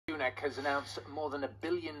UNEC has announced more than £1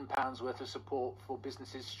 billion worth of support for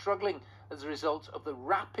businesses struggling as a result of the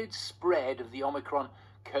rapid spread of the Omicron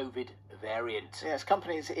COVID variant. Yes,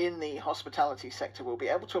 companies in the hospitality sector will be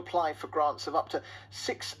able to apply for grants of up to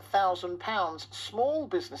 £6,000. Small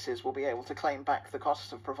businesses will be able to claim back the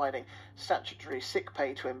costs of providing statutory sick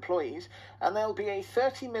pay to employees, and there'll be a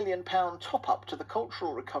 £30 million top-up to the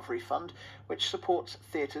Cultural Recovery Fund, which supports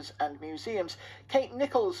theatres and museums. Kate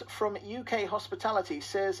Nichols from UK Hospitality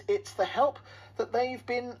says it's the help that they've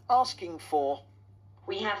been asking for.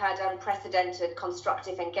 We have had unprecedented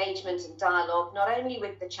constructive engagement and dialogue, not only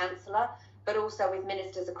with the Chancellor, but also with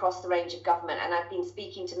ministers across the range of government. And I've been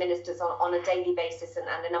speaking to ministers on a daily basis and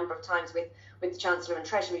a number of times with the Chancellor and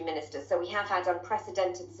Treasury ministers. So we have had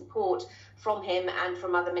unprecedented support from him and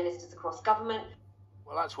from other ministers across government.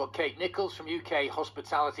 Well, that's what Kate Nichols from UK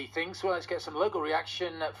Hospitality thinks. Well, let's get some local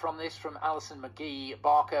reaction from this from Alison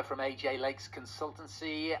McGee-Barker from AJ Lakes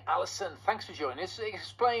Consultancy. Alison, thanks for joining us.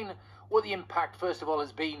 Explain what the impact, first of all,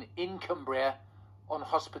 has been in Cumbria on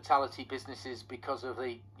hospitality businesses because of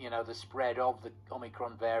the spread of the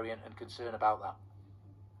Omicron variant and concern about that.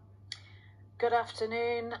 Good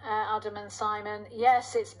afternoon, Adam and Simon.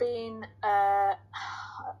 Yes, it's been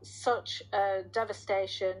such a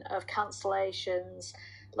devastation of cancellations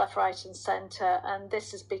left, right and centre, and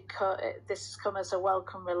this has come as a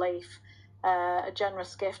welcome relief, a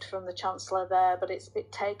generous gift from the Chancellor there, but it's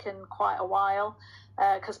taken quite a while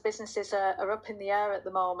because businesses are up in the air at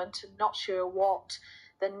the moment and not sure what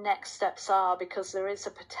the next steps are, because there is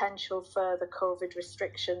a potential further COVID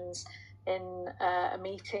restrictions in a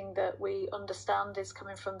meeting that we understand is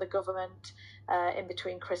coming from the government in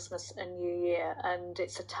between Christmas and New Year. And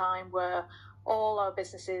it's a time where all our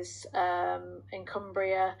businesses in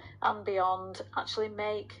Cumbria and beyond actually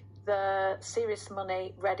make the serious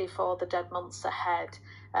money ready for the dead months ahead.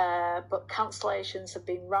 But cancellations have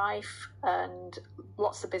been rife and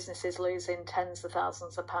lots of businesses losing tens of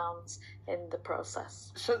thousands of pounds in the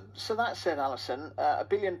process. So that said, Alison, £1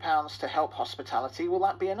 billion to help hospitality, will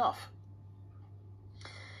that be enough?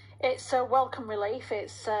 It's a welcome relief.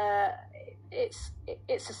 It's a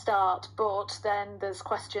start, but then there's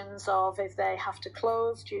questions of if they have to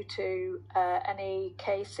close due to any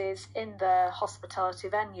cases in the hospitality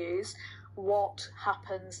venues, what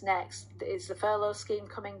happens next? Is the furlough scheme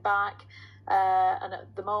coming back? And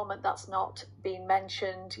at the moment that's not being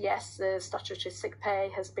mentioned. Yes, the statutory sick pay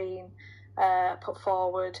has been put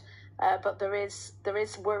forward, but there is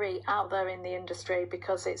worry out there in the industry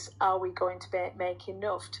because are we going to make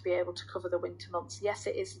enough to be able to cover the winter months? Yes,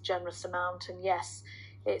 it is a generous amount, and yes,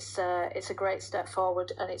 it's a great step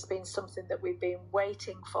forward, and it's been something that we've been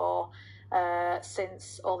waiting for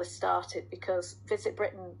since all this started, because Visit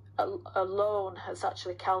Britain alone has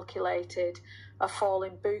actually calculated a fall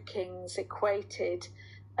in bookings equated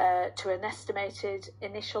to an estimated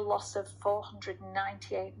initial loss of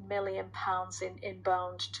 £498 million in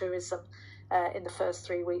inbound tourism in the first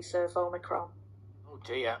 3 weeks of Omicron. Oh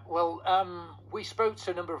dear. Well, we spoke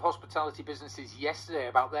to a number of hospitality businesses yesterday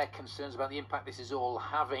about their concerns about the impact this is all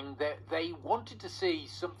having. They wanted to see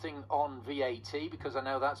something on VAT, because I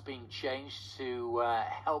know that's been changed to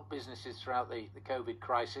help businesses throughout the COVID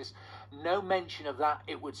crisis. No mention of that,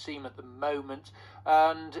 it would seem, at the moment,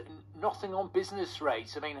 and nothing on business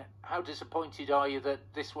rates. I mean, how disappointed are you that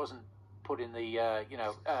this wasn't put in the,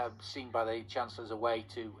 seen by the Chancellor as a way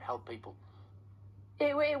to help people?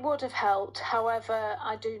 It would have helped. However,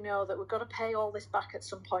 I do know that we've got to pay all this back at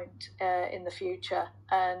some point in the future.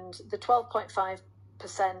 And the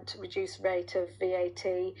 12.5% reduced rate of VAT,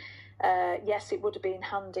 yes, it would have been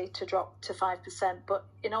handy to drop to 5%. But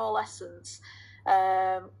in all essence,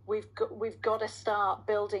 we've got to start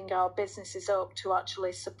building our businesses up to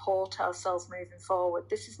actually support ourselves moving forward.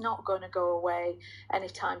 This is not going to go away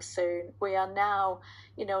anytime soon. We are now,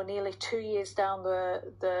 nearly 2 years down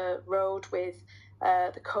the road with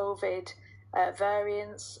the COVID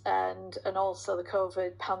variants and also the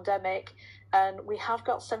COVID pandemic, and we have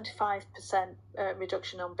got 75%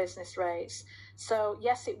 reduction on business rates. So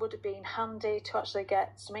yes, it would have been handy to actually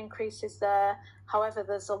get some increases there. However,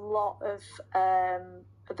 there's a lot of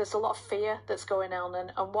fear that's going on,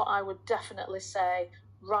 and what I would definitely say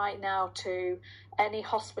right now to any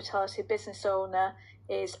hospitality business owner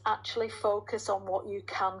is actually focus on what you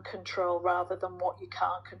can control rather than what you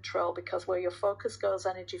can't control, because where your focus goes,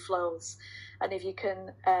 energy flows. And if you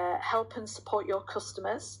can help and support your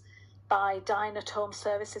customers by dine at home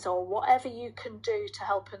services or whatever you can do to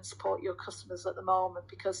help and support your customers at the moment,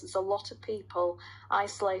 because there's a lot of people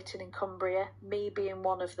isolated in Cumbria, me being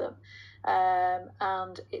one of them,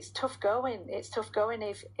 and it's tough going. It's tough going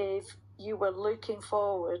if you were looking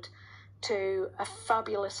forward to a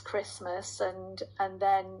fabulous Christmas, and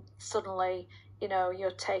then suddenly, you know,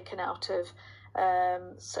 you're taken out of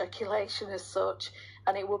circulation as such.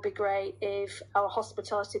 And it would be great if our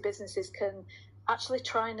hospitality businesses can actually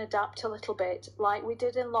try and adapt a little bit like we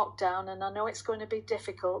did in lockdown. And I know it's going to be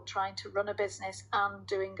difficult trying to run a business and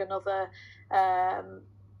doing another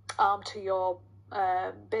arm to your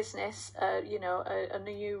business, you know, a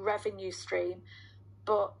new revenue stream,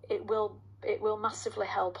 but it will massively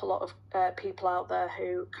help a lot of people out there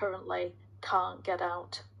who currently can't get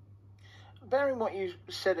out. Bearing what you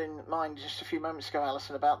said in mind just a few moments ago,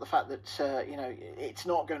 Alison, about the fact that you know, it's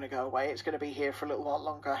not going to go away, it's going to be here for a little while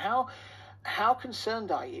longer, how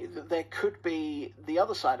concerned are you that there could be, the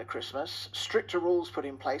other side of Christmas, stricter rules put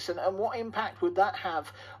in place, and what impact would that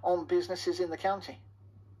have on businesses in the county?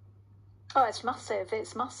 Oh, it's massive,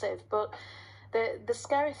 but the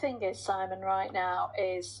scary thing is, Simon, right now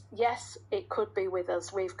is, yes, it could be with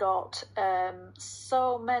us. We've got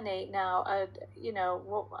so many now, you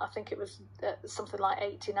know, I think it was something like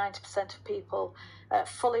 80-90% of people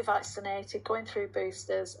fully vaccinated, going through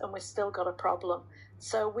boosters, and we've still got a problem.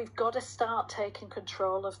 So we've got to start taking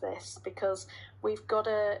control of this, because we've got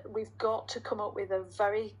to come up with a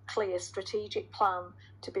very clear strategic plan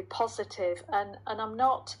to be positive. And I'm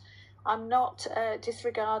not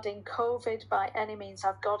disregarding COVID by any means.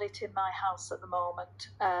 I've got it in my house at the moment.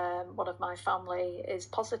 One of my family is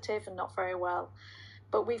positive and not very well.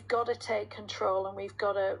 But we've got to take control, and we've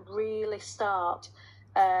got to really start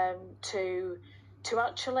to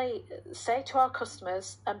actually say to our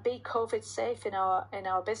customers and be COVID safe in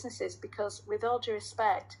our businesses, because with all due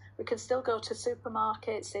respect, we can still go to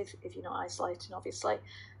supermarkets if you're not isolating, obviously,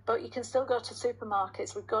 but you can still go to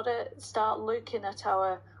supermarkets. We've got to start looking at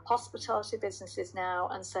our hospitality businesses now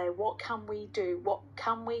and say, what can we do? What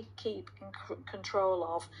can we keep in control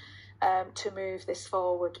of to move this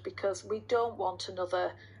forward? Because we don't want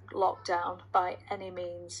another lockdown by any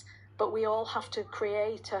means, but we all have to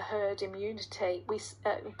create a herd immunity.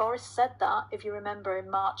 Boris said that, if you remember, in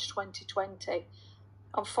March 2020.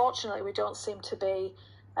 Unfortunately, we don't seem to be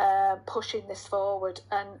pushing this forward,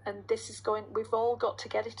 and this is going. We've all got to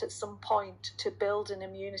get it at some point to build an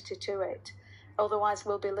immunity to it. Otherwise,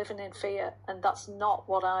 we'll be living in fear, and that's not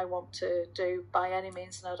what I want to do by any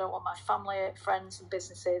means, and I don't want my family, friends and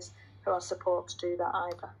businesses who I support to do that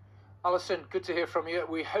either. Alison, good to hear from you.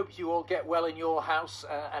 We hope you all get well in your house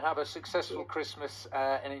and have a successful Christmas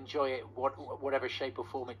and enjoy it, whatever shape or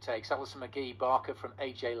form it takes. Alison McGee Barker from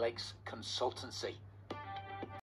AJ Lakes Consultancy.